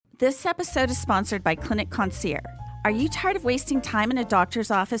This episode is sponsored by Clinic Concierge. Are you tired of wasting time in a doctor's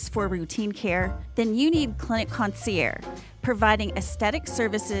office for routine care? Then you need Clinic Concierge, providing aesthetic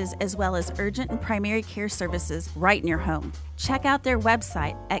services as well as urgent and primary care services right in your home. Check out their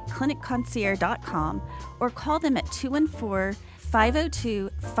website at clinicconcierge.com or call them at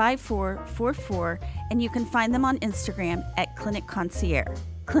 214-502-5444, and you can find them on Instagram at Clinic Concierge.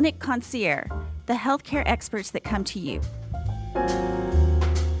 Clinic Concierge, the healthcare experts that come to you.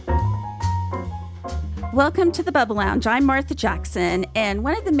 Welcome to the Bubble Lounge. I'm Martha Jackson, and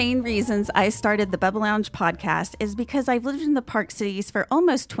one of the main reasons I started the Bubble Lounge podcast is because I've lived in the Park Cities for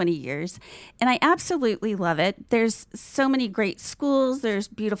almost 20 years, and I absolutely love it. There's so many great schools, there's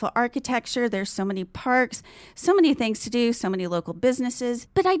beautiful architecture, there's so many parks, so many things to do, so many local businesses,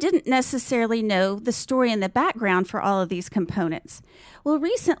 but I didn't necessarily know the story and the background for all of these components. Well,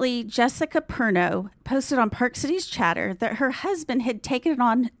 recently, Jessica Perno posted on Park Cities Chatter that her husband had taken it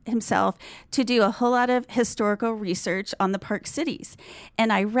on himself to do a whole lot of historical research on the Park Cities.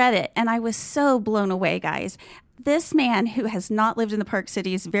 And I read it, and I was so blown away, guys. This man, who has not lived in the Park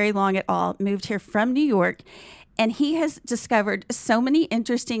Cities very long at all, moved here from New York, and he has discovered so many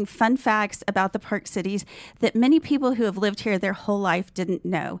interesting fun facts about the Park Cities that many people who have lived here their whole life didn't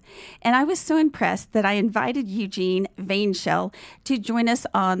know. And I was so impressed that I invited Eugene Vainshel to join us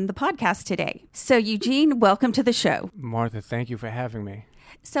on the podcast today. So Eugene, welcome to the show. Martha, thank you for having me.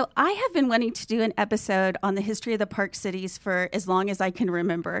 So I have been wanting to do an episode on the history of the Park Cities for as long as I can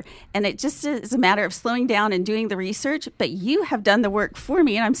remember. And it just is a matter of slowing down and doing the research. But you have done the work for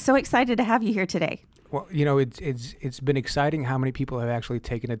me, and I'm so excited to have you here today. Well, you know, it's been exciting how many people have actually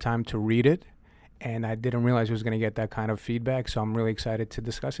taken the time to read it. And I didn't realize I was going to get that kind of feedback. So I'm really excited to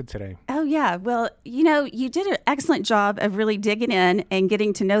discuss it today. Oh, yeah. Well, you know, you did an excellent job of really digging in and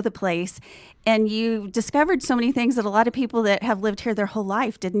getting to know the place. And you discovered so many things that a lot of people that have lived here their whole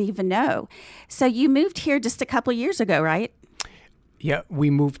life didn't even know. So you moved here just a couple years ago, right? Yeah,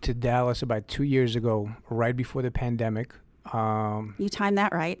 we moved to Dallas about 2 years ago, right before the pandemic. You timed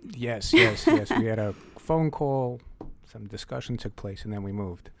that right. Yes. We had a phone call, some discussion took place, and then we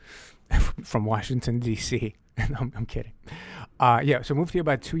moved from Washington, D.C. No, I'm kidding. So moved here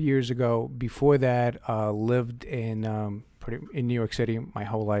about 2 years ago. Before that, lived in New York City my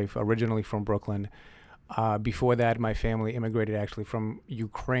whole life, originally from Brooklyn. Before that, my family immigrated actually from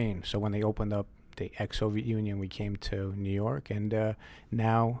Ukraine. So when they opened up the ex-Soviet Union, we came to New York, and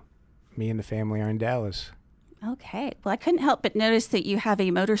now me and the family are in Dallas. Okay. Well, I couldn't help but notice that you have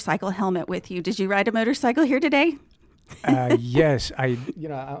a motorcycle helmet with you. Did you ride a motorcycle here today? Yes,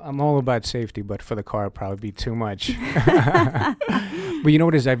 I'm all about safety, but for the car, it'd probably be too much. But you know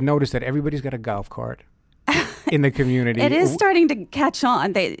what is? I've noticed that everybody's got a golf cart in the community. It is starting to catch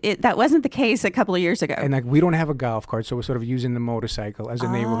on. That wasn't the case a couple of years ago. And we don't have a golf cart, so we're sort of using the motorcycle as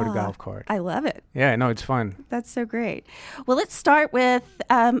a neighborhood golf cart. I love it. Yeah, no, it's fun. That's so great. Well, let's start with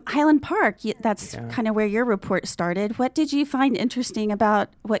Highland Park. That's kind of where your report started. What did you find interesting about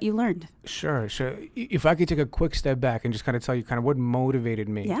what you learned? Sure. If I could take a quick step back and just kind of tell you kind of what motivated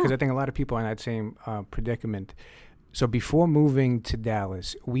me, because I think a lot of people are in that same predicament. So before moving to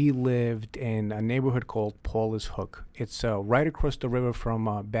Dallas, we lived in a neighborhood called Paula's Hook. It's right across the river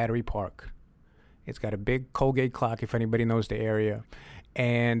from Battery Park. It's got a big Colgate clock, if anybody knows the area.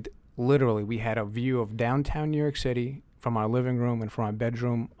 And literally, we had a view of downtown New York City from our living room and from our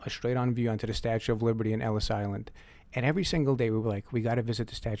bedroom, a straight-on view onto the Statue of Liberty in Ellis Island. And every single day, we were like, we got to visit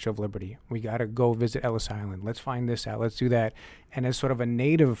the Statue of Liberty. We got to go visit Ellis Island. Let's find this out. Let's do that. And as sort of a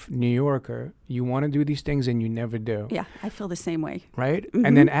native New Yorker, you want to do these things and you never do. Yeah, I feel the same way. Right? Mm-hmm.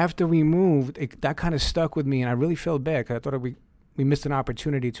 And then after we moved, that kind of stuck with me. And I really felt bad because I thought we missed an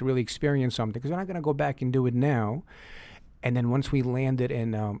opportunity to really experience something because we're not going to go back and do it now. And then once we landed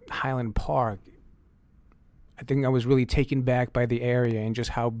in Highland Park, I think I was really taken back by the area and just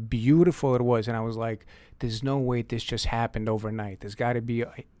how beautiful it was. And I was like, there's no way this just happened overnight. There's got to be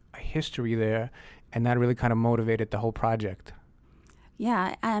a history there. And that really kind of motivated the whole project.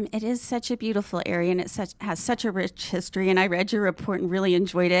 Yeah, it is such a beautiful area, and it has such a rich history. And I read your report and really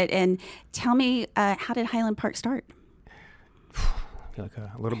enjoyed it. And tell me, how did Highland Park start? I feel like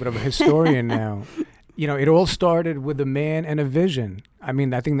a little bit of a historian now. You know, it all started with a man and a vision. I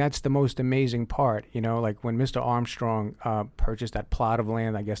mean, I think that's the most amazing part. You know, like when Mr. Armstrong purchased that plot of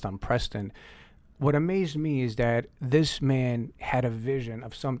land, I guess, on Preston, what amazed me is that this man had a vision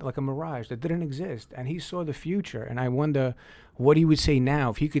of something like a mirage that didn't exist, and he saw the future. And I wonder what he would say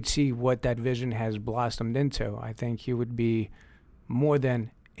now if he could see what that vision has blossomed into. I think he would be more than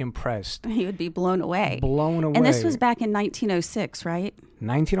impressed. He would be blown away. Blown away. And this was back in 1906, right?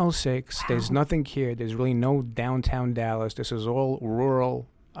 1906. Wow. There's nothing here. There's really no downtown Dallas. This is all rural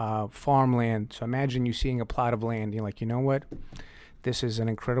farmland. So imagine you seeing a plot of land. You're like, you know what? This is an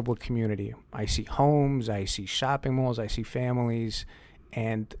incredible community. I see homes, I see shopping malls, I see families.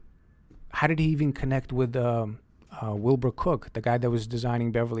 And how did he even connect with Wilbur Cook, the guy that was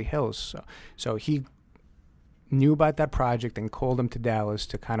designing Beverly Hills? So he knew about that project and called him to Dallas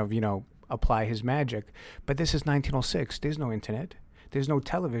to kind of, apply his magic. But this is 1906. There's no internet. There's no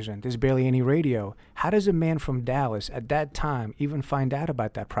television. There's barely any radio. How does a man from Dallas at that time even find out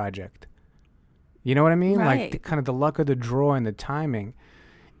about that project? You know what I mean? Right. Like kind of the luck of the draw and the timing.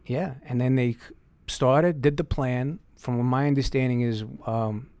 Yeah. And then they started, did the plan. From what my understanding is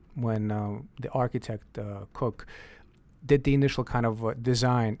when the architect, Cook, did the initial kind of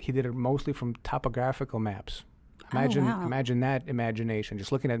design, he did it mostly from topographical maps. Imagine that imagination,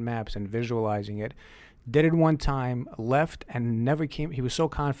 just looking at maps and visualizing it. Did it one time, left, and never came. He was so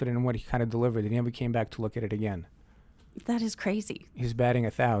confident in what he kind of delivered that he never came back to look at it again. That is crazy. He's batting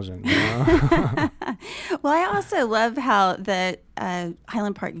 1,000. Well, I also love how the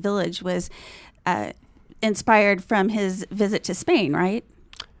Highland Park Village was inspired from his visit to Spain, right?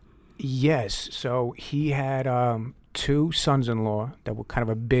 Yes. So he had 2 sons-in-law that were kind of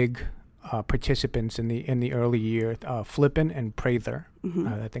a big participants in the early year, Flippin and Prather. Mm-hmm.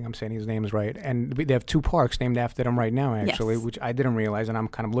 I think I'm saying his names right. And they have 2 parks named after them right now, actually, yes. Which I didn't realize. And I'm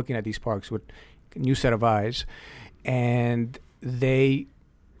kind of looking at these parks with a new set of eyes. And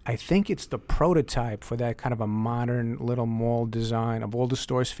I think it's the prototype for that kind of a modern little mall design of all the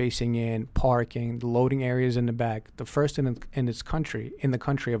stores facing in, parking, the loading areas in the back, the first in the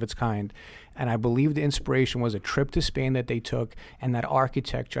country of its kind. And I believe the inspiration was a trip to Spain that they took and that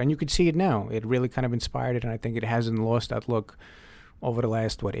architecture. And you could see it now. It really kind of inspired it, and I think it hasn't lost that look over the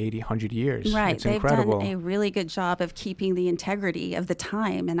last, 80, 100 years. Right. It's They've incredible. done a really good job of keeping the integrity of the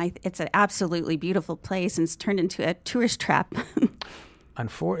time, and it's an absolutely beautiful place, and it's turned into a tourist trap.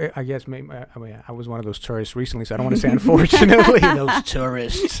 I guess maybe, I was one of those tourists recently, so I don't want to say unfortunately, those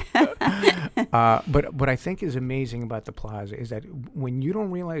tourists. But what I think is amazing about the plaza is that when you don't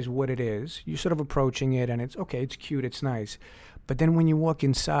realize what it is, you're sort of approaching it and it's okay, it's cute, it's nice. But then when you walk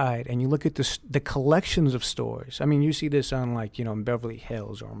inside and you look at the collections of stores, I mean, you see this on in Beverly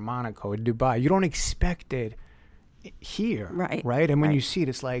Hills or Monaco or Dubai. You don't expect it here, right? And when you see it,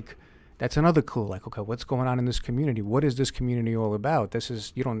 it's like, that's another clue. Like, okay, what's going on in this community? What is this community all about? This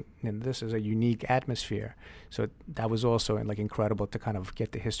is a unique atmosphere. So that was also incredible to kind of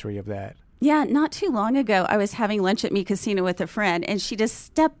get the history of that. Yeah, not too long ago, I was having lunch at Mi Casino with a friend, and she just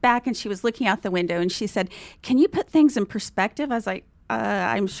stepped back and she was looking out the window and she said, "Can you put things in perspective?" I was like,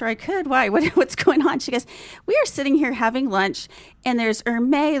 I'm sure I could. Why? What's going on? She goes, "We are sitting here having lunch, and there's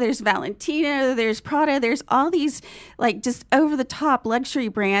Hermès, there's Valentino, there's Prada, there's all these just over-the-top luxury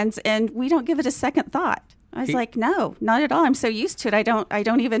brands, and we don't give it a second thought." I was like, "No, not at all. I'm so used to it. I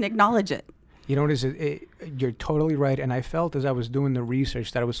don't even acknowledge it." You know, you're totally right. And I felt as I was doing the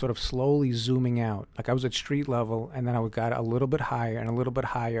research that I was sort of slowly zooming out. Like I was at street level, and then I got a little bit higher and a little bit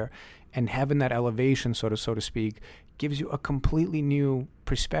higher, and having that elevation, so to speak, gives you a completely new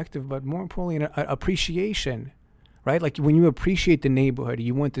perspective, but more importantly, an appreciation, right? Like when you appreciate the neighborhood,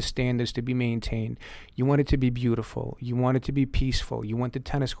 you want the standards to be maintained. You want it to be beautiful. You want it to be peaceful. You want the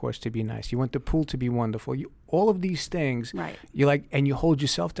tennis courts to be nice. You want the pool to be wonderful. All of these things, right. And you hold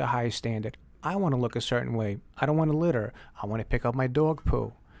yourself to a higher standard. I want to look a certain way. I don't want to litter. I want to pick up my dog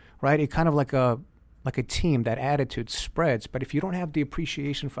poo, right? It kind of like a team, that attitude spreads. But if you don't have the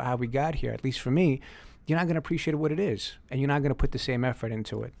appreciation for how we got here, at least for me, you're not going to appreciate what it is, and you're not going to put the same effort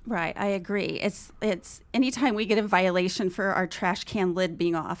into it. Right, I agree. It's anytime we get a violation for our trash can lid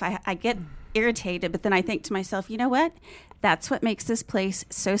being off, I get irritated, but then I think to myself, you know what? That's what makes this place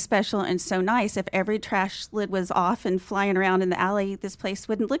so special and so nice. If every trash lid was off and flying around in the alley, this place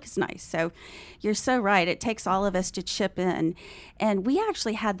wouldn't look as nice. So you're so right. It takes all of us to chip in. And we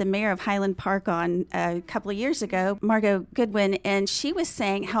actually had the mayor of Highland Park on a couple of years ago, Margot Goodwin, and she was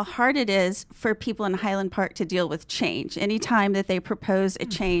saying how hard it is for people in Highland Park to deal with change. Anytime that they propose a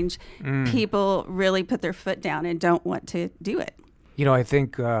change, people really put their foot down and don't want to do it. I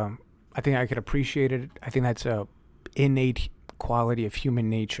think I could appreciate it. I think that's a innate quality of human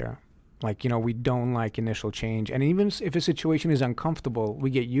nature. We don't like initial change. And even if a situation is uncomfortable, we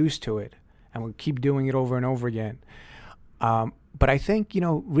get used to it and we keep doing it over and over again. But I think,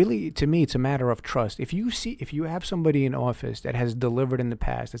 really, to me, it's a matter of trust. If you have somebody in office that has delivered in the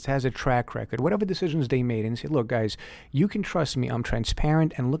past, that has a track record, whatever decisions they made, and say, look, guys, you can trust me. I'm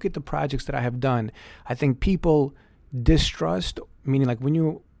transparent, and look at the projects that I have done. I think people distrust, meaning when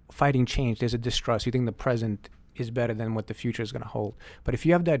you're fighting change, there's a distrust. You think the present is better than what the future is going to hold. But if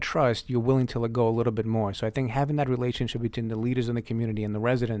you have that trust, you're willing to let go a little bit more. So I think having that relationship between the leaders in the community and the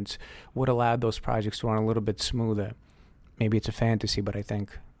residents would allow those projects to run a little bit smoother. Maybe it's a fantasy, but I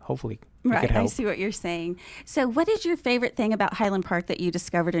think hopefully it could help. I see what you're saying. So what is your favorite thing about Highland Park that you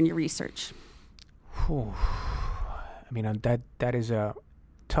discovered in your research? I mean, that is a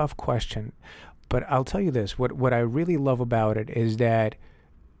tough question. But I'll tell you this. What I really love about it is that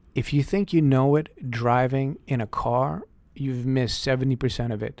if you think you know it driving in a car, you've missed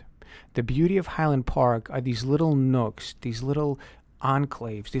 70% of it. The beauty of Highland Park are these little nooks, these little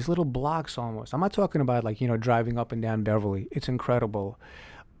enclaves, these little blocks almost. I'm not talking about driving up and down Beverly. It's incredible.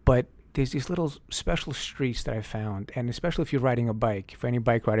 But there's these little special streets that I found, and especially if you're riding a bike, for any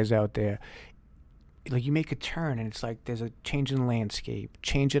bike riders out there, you make a turn and it's like there's a change in landscape,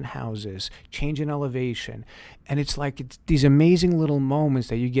 change in houses, change in elevation, and it's these amazing little moments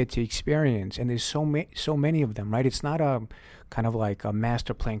that you get to experience, and there's so many of them, right? It's not a kind of like a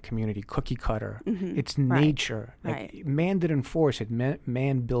master plan community cookie cutter. Mm-hmm. It's nature. Right. Man didn't force it.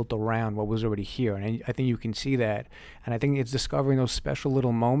 Man built around what was already here, and I think you can see that. And I think it's discovering those special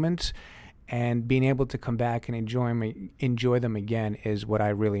little moments and being able to come back and enjoy them again is what I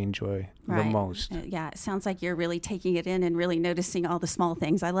really enjoy the most. Yeah, it sounds like you're really taking it in and really noticing all the small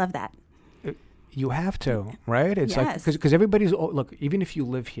things. I love that. You have to, right? It's yes. Because everybody's, look, even if you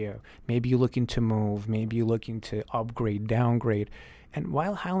live here, maybe you're looking to move, maybe you're looking to upgrade, downgrade. And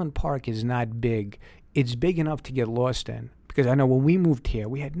while Highland Park is not big, it's big enough to get lost in. Because I know when we moved here,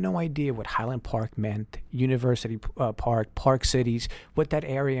 we had no idea what Highland Park meant, University Park, Park Cities, what that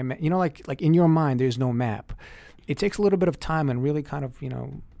area meant. Like in your mind, there's no map. It takes a little bit of time and really kind of,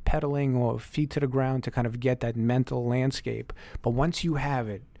 pedaling or feet to the ground to kind of get that mental landscape. But once you have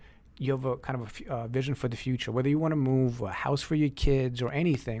it, you have a kind of a vision for the future. Whether you want to move a house for your kids or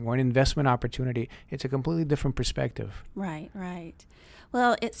anything, or an investment opportunity, it's a completely different perspective. Right.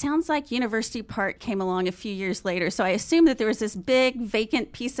 Well, it sounds like University Park came along a few years later, so I assume that there was this big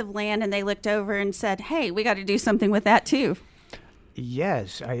vacant piece of land, and they looked over and said, hey, we got to do something with that too.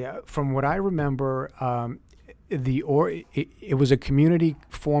 Yes. From what I remember, it was a community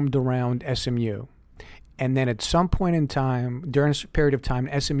formed around SMU. And then at some point in time, during a period of time,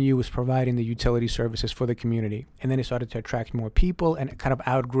 SMU was providing the utility services for the community. And then it started to attract more people, and it kind of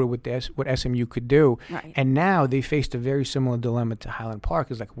outgrew what SMU could do. Right. And now they faced a very similar dilemma to Highland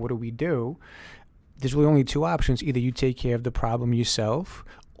Park. It's like, what do we do? There's really only two options. Either you take care of the problem yourself,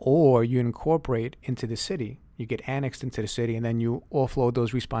 or you incorporate into the city. You get annexed into the city, and then you offload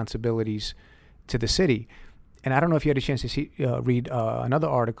those responsibilities to the city. And I don't know if you had a chance to read another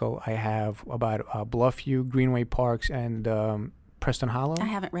article I have about Bluffview, Greenway Parks, and Preston Hollow. I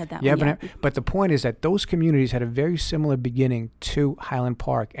haven't read that one yet. But the point is that those communities had a very similar beginning to Highland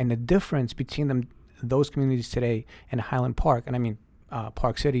Park. And the difference between those communities today and Highland Park, and I mean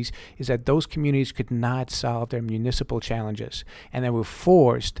Park Cities, is that those communities could not solve their municipal challenges. And they were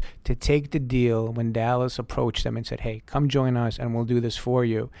forced to take the deal when Dallas approached them and said, hey, come join us and we'll do this for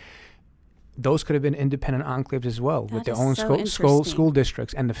you. Those could have been independent enclaves as well, with their own school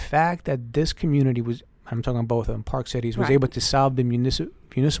districts. And the fact that this community was, I'm talking about both of them, Park Cities, was able to solve the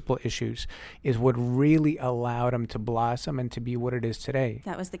municipal issues is what really allowed them to blossom and to be what it is today.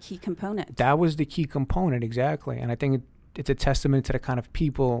 That was the key component. That was the key component, exactly. And I think it's a testament to the kind of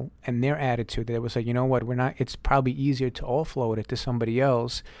people and their attitude that it was like, you know what, it's probably easier to offload it to somebody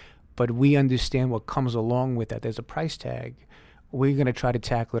else, but we understand what comes along with that. There's a price tag. We're going to try to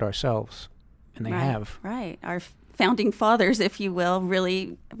tackle it ourselves. And they have. Right. Our founding fathers, if you will,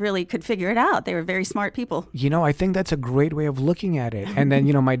 really, really could figure it out. They were very smart people. I think that's a great way of looking at it. And then,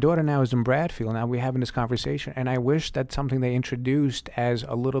 my daughter now is in Bradfield. Now we're having this conversation. And I wish that's something they introduced as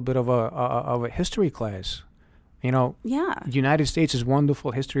a little bit of a history class. The United States is wonderful.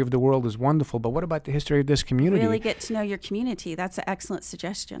 History of the world is wonderful. But what about the history of this community? Really get to know your community. That's an excellent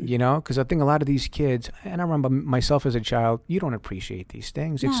suggestion. Because I think a lot of these kids, and I remember myself as a child, you don't appreciate these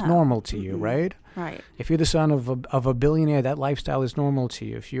things. It's normal to you, right? Right. If you're the son of a billionaire, that lifestyle is normal to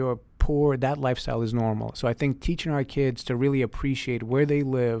you. If you're poor, that lifestyle is normal. So I think teaching our kids to really appreciate where they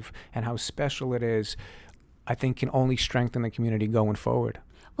live and how special it is, I think can only strengthen the community going forward.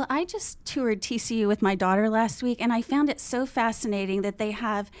 Well, I just toured TCU with my daughter last week, and I found it so fascinating that they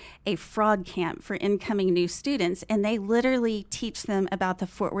have a frog camp for incoming new students, and they literally teach them about the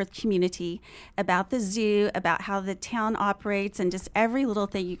Fort Worth community, about the zoo, about how the town operates, and just every little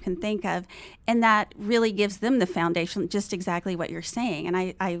thing you can think of. And that really gives them the foundation, just exactly what you're saying. And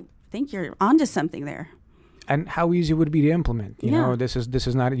I think you're onto something there. And how easy would it be to implement? You know, this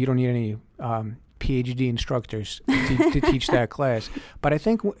is not, you don't need any PhD instructors to teach that class. But I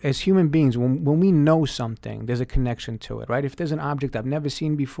think as human beings, when we know something, there's a connection to it, right? If there's an object I've never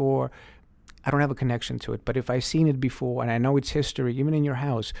seen before, I don't have a connection to it. But if I've seen it before and I know its history, even in your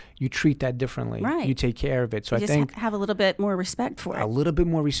house, you treat that differently. Right. You take care of it. So you I think have a little bit more respect for it. A little bit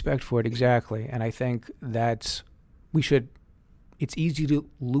more respect for it, exactly. And I think it's easy to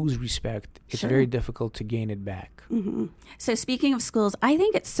lose respect. It's very difficult to gain it back. Mm-hmm. So speaking of schools, I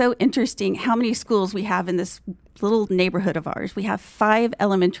think it's so interesting how many schools we have in this little neighborhood of ours. We have 5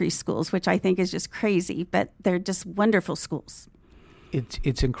 elementary schools, which I think is just crazy, but they're just wonderful schools.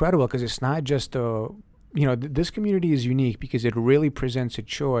 It's incredible because it's not just this community is unique because it really presents a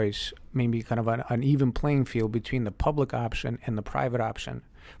choice, maybe kind of an even playing field between the public option and the private option,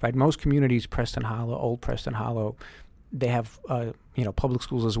 right? Most communities, Preston Hollow, Old Preston Hollow, they have public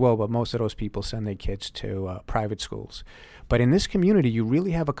schools as well, but most of those people send their kids to private schools. But in this community, you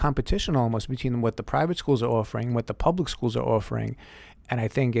really have a competition almost between what the private schools are offering, what the public schools are offering, and I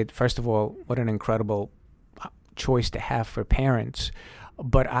think first of all, what an incredible choice to have for parents.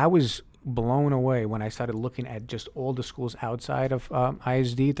 But I was blown away when I started looking at just all the schools outside of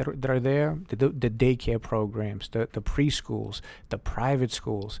ISD that are there, the daycare programs, the preschools, the private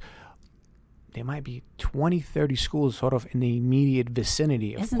schools. There might be 20, 30 schools sort of in the immediate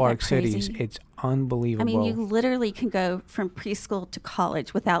vicinity of Park Cities. It's unbelievable. I mean, you literally can go from preschool to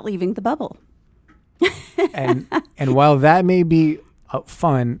college without leaving the bubble. and while that may be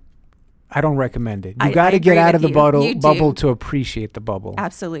fun, I don't recommend it. You got to get out of the bubble to appreciate the bubble.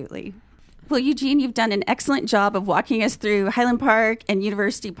 Absolutely. Well, Eugene, you've done an excellent job of walking us through Highland Park and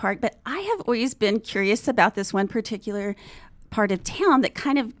University Park, but I have always been curious about this one particular part of town that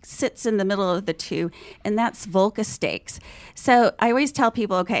kind of sits in the middle of the two, and that's Volca Steaks. So I always tell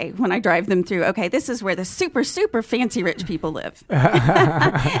people, okay, when I drive them through, okay, this is where the super, super fancy rich people live.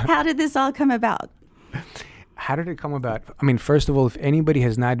 How did this all come about? How did it come about? I mean, first of all, if anybody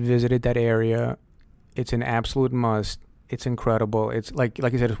has not visited that area, it's an absolute must. It's incredible. It's like I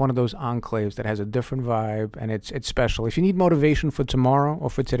said, it's one of those enclaves that has a different vibe, and it's special. If you need motivation for tomorrow or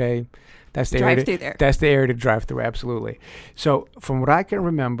for today, that's the area to drive through. Absolutely. So, from what I can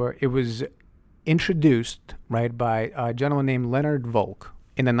remember, it was introduced by a gentleman named Leonard Volk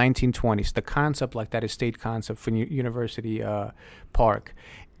in the 1920s. The concept like that, estate concept for University Park.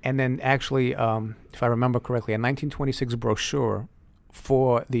 And then actually, if I remember correctly, a 1926 brochure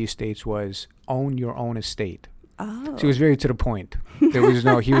for the estates was "Own Your Own Estate." Oh. So he was very to the point. There was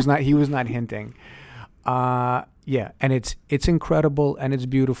he was not hinting. Yeah, and it's incredible and it's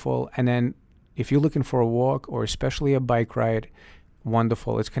beautiful. And then if you're looking for a walk or especially a bike ride,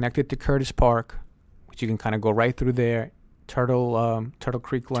 wonderful. It's connected to Curtis Park, which you can kind of go right through there. Turtle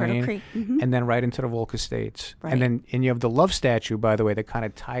Creek Lane, and then right into the Volk Estates. Right. And you have the Love statue, by the way, that kind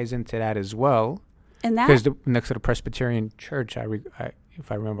of ties into that as well. And that because next to the Presbyterian Church,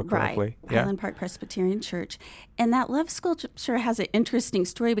 if I remember correctly, right. Highland Park Presbyterian Church, and that Love sculpture has an interesting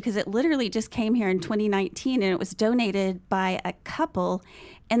story because it literally just came here in 2019, and it was donated by a couple,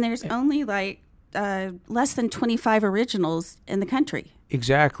 and there's only less than 25 originals in the country.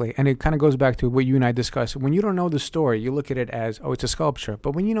 Exactly. And it kind of goes back to what you and I discussed. When you don't know the story, you look at it as, oh, it's a sculpture.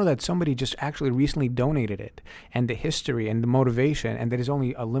 But when you know that somebody just actually recently donated it and the history and the motivation and that there's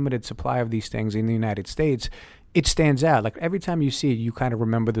only a limited supply of these things in the United States, it stands out. Like every time you see it, you kind of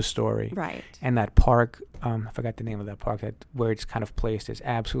remember the story. Right. And that park, I forgot the name of that park, where it's kind of placed is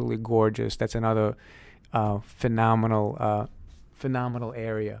absolutely gorgeous. That's another phenomenal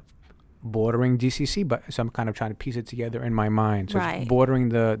area. Bordering DCC, but so I'm kind of trying to piece it together in my mind. So It's bordering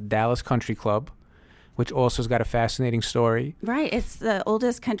the Dallas Country Club, which also has got a fascinating story. Right. It's the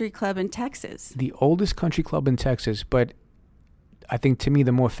oldest country club in Texas. The oldest country club in Texas. But I think to me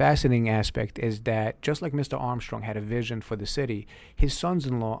the more fascinating aspect is that just like Mr. Armstrong had a vision for the city, his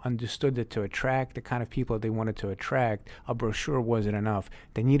sons-in-law understood that to attract the kind of people they wanted to attract, a brochure wasn't enough.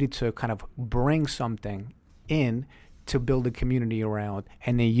 They needed to kind of bring something in to build a community around,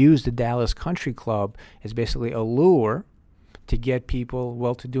 and they used the Dallas Country Club as basically a lure to get people,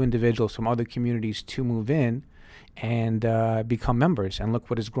 well-to-do individuals from other communities to move in and become members. And look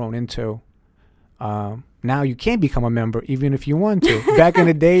what it's grown into. Now you can't become a member even if you want to. Back in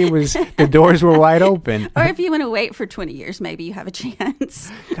the day, it was the doors were wide open. Or if you want to wait for 20 years, maybe you have a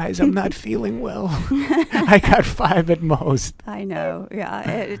chance. Guys, I'm not feeling well. I got 5 at most. I know.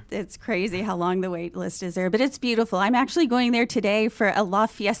 Yeah, it's crazy how long the wait list is there, but it's beautiful. I'm actually going there today for a La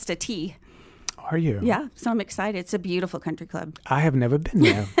Fiesta tea. Oh, Are you? Yeah, so I'm excited. It's a beautiful country club. I have never been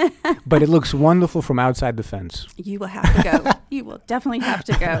there, but it looks wonderful from outside the fence. You will have to go. You will definitely have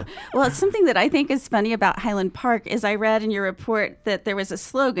to go. Well, it's something that I think is funny about Highland Park is I read in your report that there was a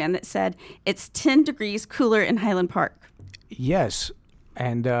slogan that said, it's 10 degrees cooler in Highland Park. Yes.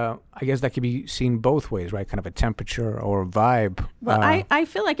 And I guess that could be seen both ways, right? Kind of a temperature or a vibe. Well, I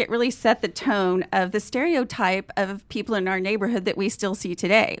feel like it really set the tone of the stereotype of people in our neighborhood that we still see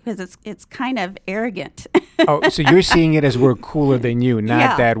today, because it's kind of arrogant. Oh, so you're seeing it as we're cooler than you,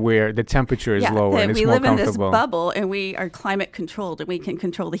 not that the temperature is lower and it's more comfortable. We live in this bubble and we are climate controlled and we can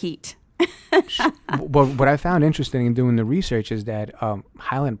control the heat. Well, what I found interesting in doing the research is that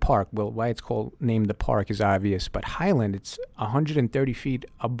Highland Park, well, why it's named the park is obvious, but Highland, it's 130 feet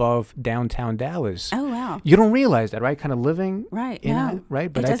above downtown Dallas. Oh, wow. You don't realize that, right? Kind of living right,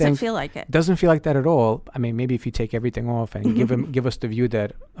 right? But it doesn't feel like it. Doesn't feel like that at all. I mean, maybe if you take everything off and give us the view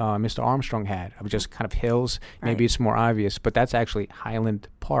that Mr. Armstrong had of just kind of hills, maybe it's more obvious. But that's actually Highland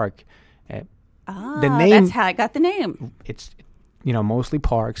Park. The name, that's how I got the name. It's mostly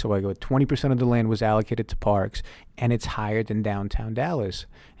parks. So 20% of the land was allocated to parks, and it's higher than downtown Dallas.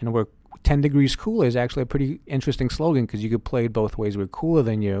 And we're 10 degrees cooler is actually a pretty interesting slogan because you could play it both ways. We're cooler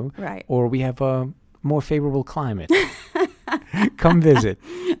than you, right? Or we have a more favorable climate. Come visit.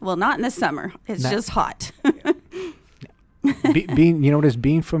 Well, not in the summer. It's just hot.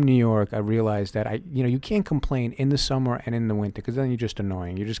 Being from New York, I realized that you can't complain in the summer and in the winter because then you're just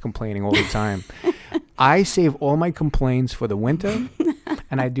annoying. You're just complaining all the time. I save all my complaints for the winter,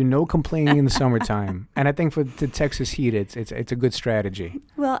 and I do no complaining in the summertime. And I think for the Texas heat, it's a good strategy.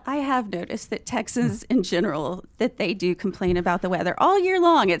 Well, I have noticed that Texans in general, that they do complain about the weather all year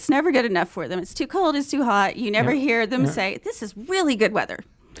long. It's never good enough for them. It's too cold, it's too hot. You never hear them say, this is really good weather.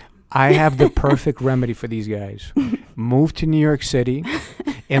 I have the perfect remedy for these guys. Move to New York City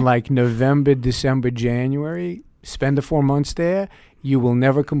in November, December, January. Spend the 4 months there. You will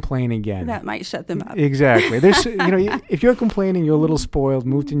never complain again. That might shut them up. Exactly. There's, if you're complaining, you're a little spoiled.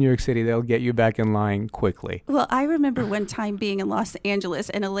 Move to New York City. They'll get you back in line quickly. Well, I remember one time being in Los Angeles,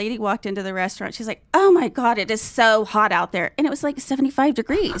 and a lady walked into the restaurant. She's like, "Oh my God, it is so hot out there," and it was 75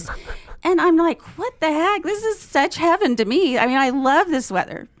 degrees. And I'm like, "What the heck? This is such heaven to me." I mean, I love this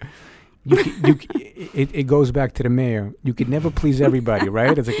weather. It goes back to the mayor. You could never please everybody,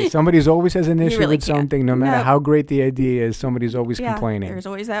 right? It's like somebody's always has an issue with something, no matter how great the idea is, somebody's always complaining. There's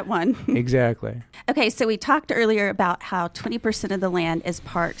always that one. Exactly. Okay, so we talked earlier about how 20% of the land is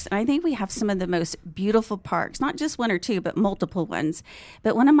parks, and I think we have some of the most beautiful parks, not just one or two, but multiple ones.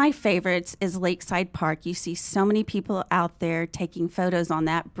 But one of my favorites is Lakeside Park. You see so many people out there taking photos on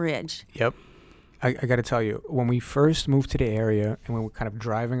that bridge. Yep. I got to tell you, when we first moved to the area and we were kind of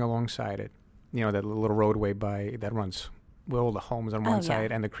driving alongside it, that little roadway that runs with all the homes on one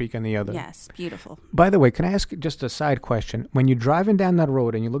side and the creek on the other. Yes, beautiful. By the way, can I ask just a side question? When you're driving down that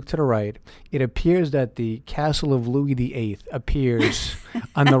road and you look to the right, it appears that the castle of Louis VIII appears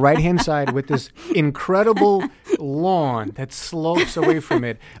on the right-hand side with this incredible lawn that slopes away from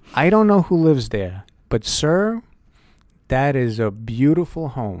it. I don't know who lives there, but sir, that is a beautiful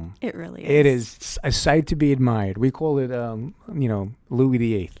home. It really is. It is a sight to be admired. We call it, Louis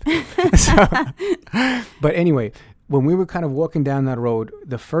VIII. But anyway, when we were kind of walking down that road,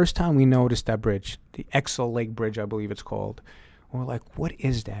 the first time we noticed that bridge, the Exel Lake Bridge, I believe it's called, we're like, what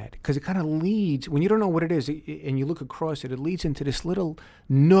is that? Because it kind of leads, when you don't know what it is, and you look across it, it leads into this little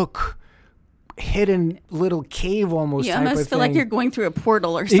nook, hidden little cave almost. You type almost of feel thing. Like you're going through a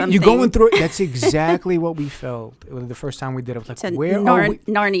portal or something. You're going through it. That's exactly what we felt. It was the first time we did it. I was like, where are we?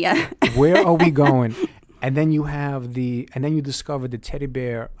 Narnia. Where are we going? And then you discover the Teddy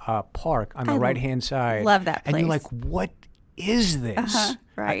Bear Park on the right-hand side. Love that place. And you're like, what is this?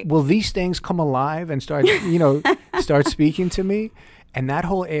 Right. Will these things come alive and start, start speaking to me? And that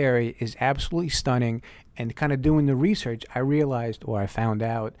whole area is absolutely stunning. And kind of doing the research, I found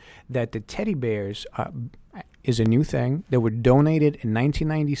out that the teddy bears is a new thing. They were donated in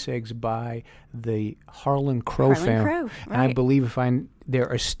 1996 by the Harlan Crow family. Right. And I believe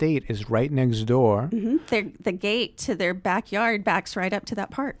their estate is right next door. Mm-hmm. The gate to their backyard backs right up to that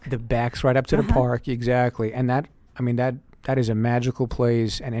park. The backs right up to the park, exactly. And that is a magical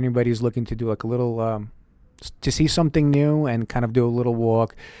place. And anybody's looking to do like a little, to see something new and kind of do a little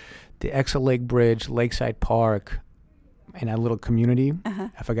walk. The Exel Lake Bridge, Lakeside Park, and that little community,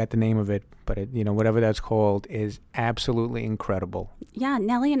 I forgot the name of it, but whatever that's called, is absolutely incredible. Yeah,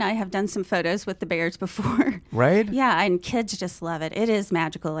 Nellie and I have done some photos with the bears before. Right? Yeah, and kids just love it. It is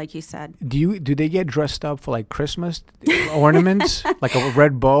magical, like you said. Do they get dressed up for like Christmas ornaments, like a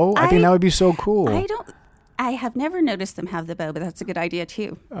red bow? I think that would be so cool. I have never noticed them have the bow, but that's a good idea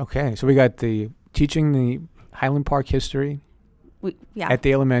too. Okay, so we got the teaching the Highland Park history at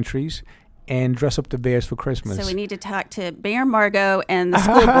the elementaries, and dress up the bears for Christmas. So we need to talk to Mayor Margot and the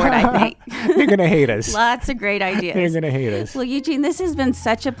school board, I think. They're going to hate us. Lots of great ideas. They're going to hate us. Well, Eugene, this has been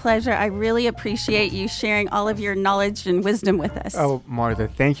such a pleasure. I really appreciate you sharing all of your knowledge and wisdom with us. Oh, Martha,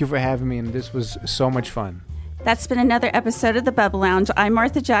 thank you for having me, and this was so much fun. That's been another episode of The Bubble Lounge. I'm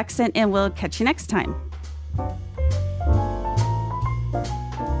Martha Jackson, and we'll catch you next time.